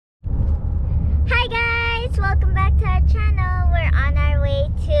welcome back to our channel. We're on our way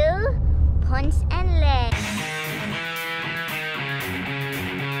to Ponce and Lake.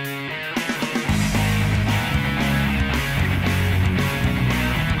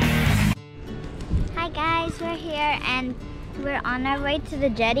 Hi guys, we're here and we're on our way to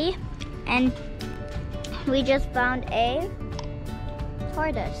the jetty, and we just found a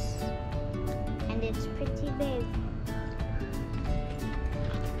tortoise and it's pretty big.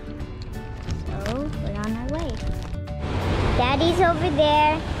 So we're on our way. Daddy's over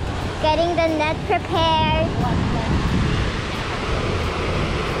there getting the net prepared.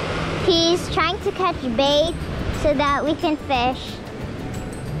 He's trying to catch bait so that we can fish.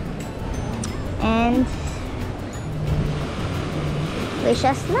 And wish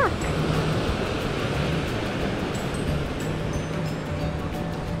us luck.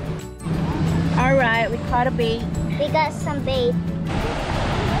 All right, we caught a bait. We got some bait.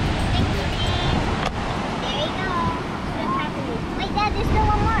 There's still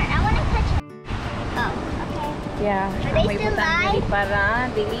one more. I want to catch it. Oh, okay. Yeah. Are they still live? Para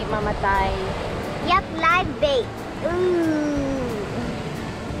dili mamatay. Yep, live bait. Ooh.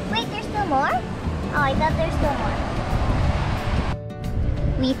 Wait, there's still more? Oh, I thought there's still more.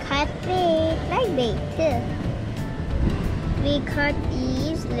 We caught bait. Live bait too. We caught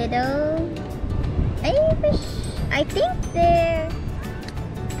these little fish. I think they're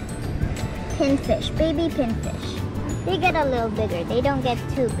pinfish, baby pinfish. They get a little bigger. They don't get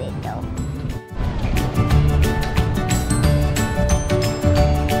too big though.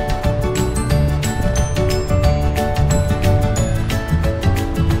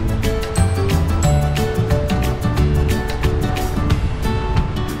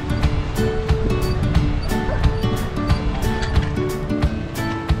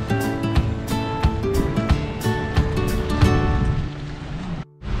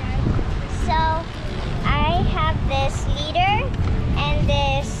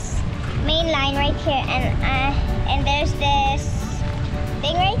 Here and there's this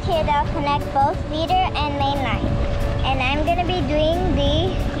thing right here that'll connect both leader and main line, and I'm gonna be doing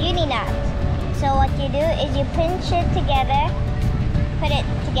the uni knot. So what you do is you pinch it together, put it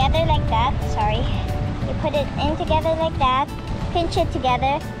together like that, you put it in together like that, pinch it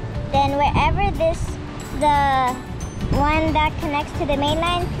together, then wherever the one that connects to the main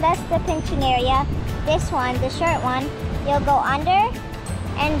line plus the pinching area, this one, the short one, you'll go under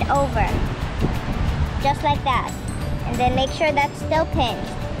and over. Just like that, and then make sure that's still pinched,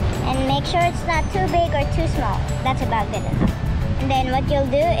 and make sure it's not too big or too small. That's about good enough. And then what you'll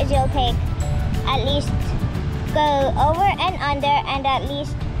do is you'll take at least go over and under, and at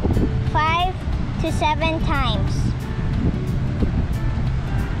least 5 to 7 times.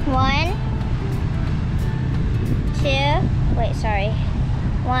 1, 2, wait, sorry.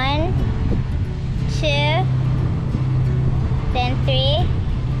 1, 2, then 3.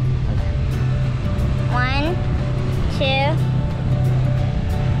 1, 2,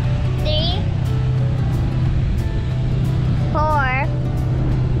 3, 4,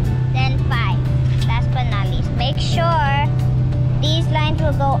 then 5. Last but not least, make sure these lines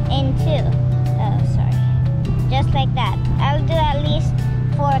will go in too. Oh, sorry. Just like that. I'll do at least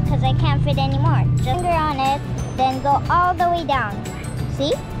 4 because I can't fit anymore. Just finger on it, then go all the way down.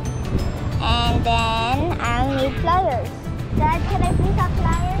 See? And then I'll need pliers. Dad, can I please have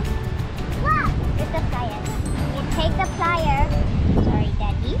pliers? What? Just the plier. You take the plier, sorry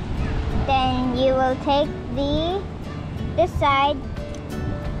Daddy, then you will take this side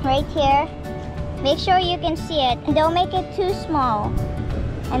right here. Make sure you can see it. Don't make it too small,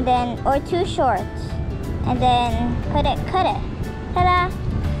 and then or too short, and then cut it. Ta-da!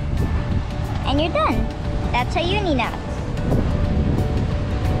 And you're done. That's a uni knot.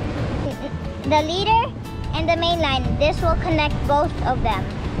 The leader and the main line. This will connect both of them.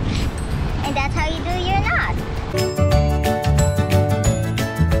 And that's how you do your knot.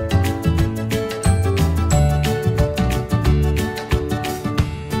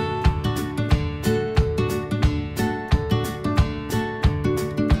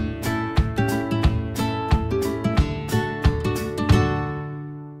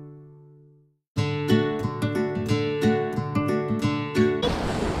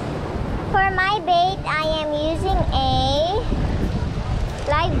 For my bait, I am using a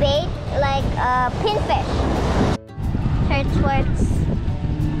live bait like pinfish. Turtworks.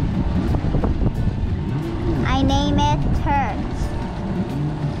 I name it Turds.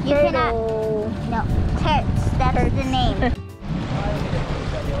 You cannot. No, Turds. That's the name.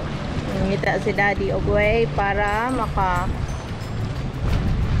 Ngita si Daddy og way para maka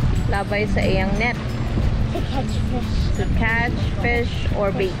labay sa iyang net. To catch fish. To catch fish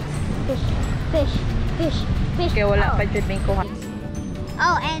or baits. Fish, fish, Fish. Kaya wala pa dyan may kuha.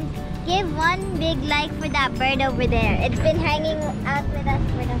 Oh, and give one big like for that bird over there. It's been hanging out with us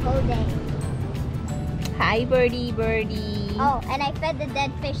for the whole day. Hi, birdie, birdie. Oh, and I fed the dead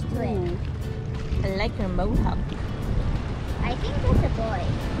fish to it. I like your mohawk. I think that's a boy.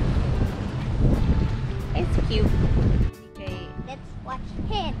 It's cute. Okay. Let's watch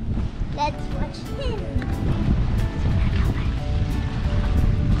him. Let's watch him.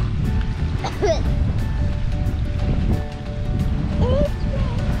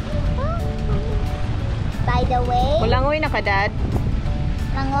 By the way, Kulangoy na ka, Dad.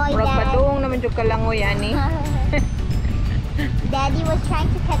 langoy, Murag Dad. padung naman yung kalangoy, ani. Daddy was trying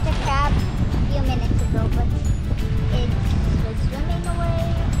to catch a crab a few minutes ago, but it was swimming away.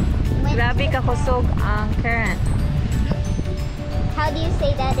 Went Grabe to the- ka kusog ang current. How do you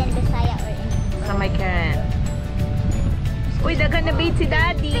say that in Bisaya or in Sa may current. Uy, daghan na bait si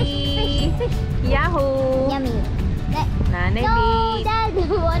Daddy. Fish. Yahoo! Yummy. Nanay No, bait. Dad,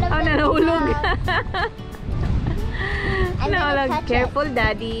 one of Oh, them nanahulog. fell. I'm gonna Nahulog. touch Careful, it.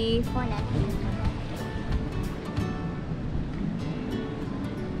 Daddy. Wanna.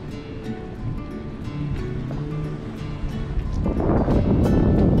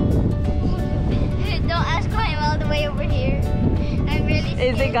 Don't ask why I'm all the way over here. I'm really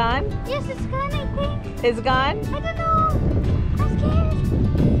scared. Is it gone? Yes, it's gone, I think. It's gone? I don't know. I'm scared.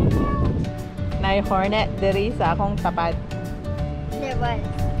 Nay hornet diri sa akong tapat. There was.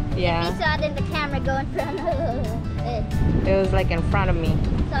 Yeah. We saw it in the camera go in front of it. It was like in front of me.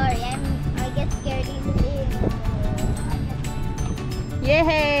 Sorry, I get scared easily.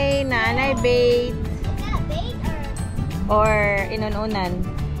 Yay! Nanay bait. Is that bait Or inununan.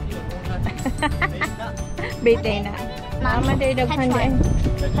 Bait day na. Nama day daghang day.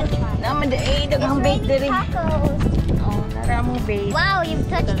 Nama day daghang bait diri. Tacos. Oh, nara mo bait. Wow, you've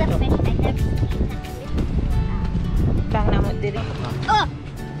touched the fish. I never seen that fish. Bang naman diri. Oh!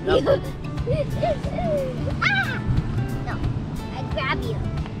 Ah! No, I grab you.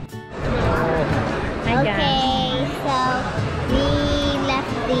 My God. Okay, so we left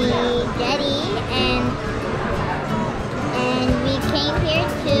the jetty and we came here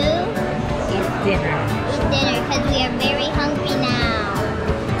to Eat dinner. eat dinner because we are very hungry now.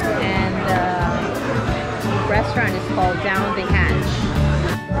 And the restaurant is called Down the Hatch.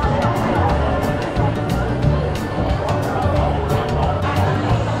 You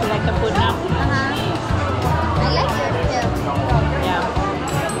like the food now? I like yours too. Yeah.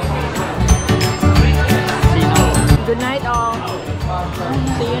 Good night, all.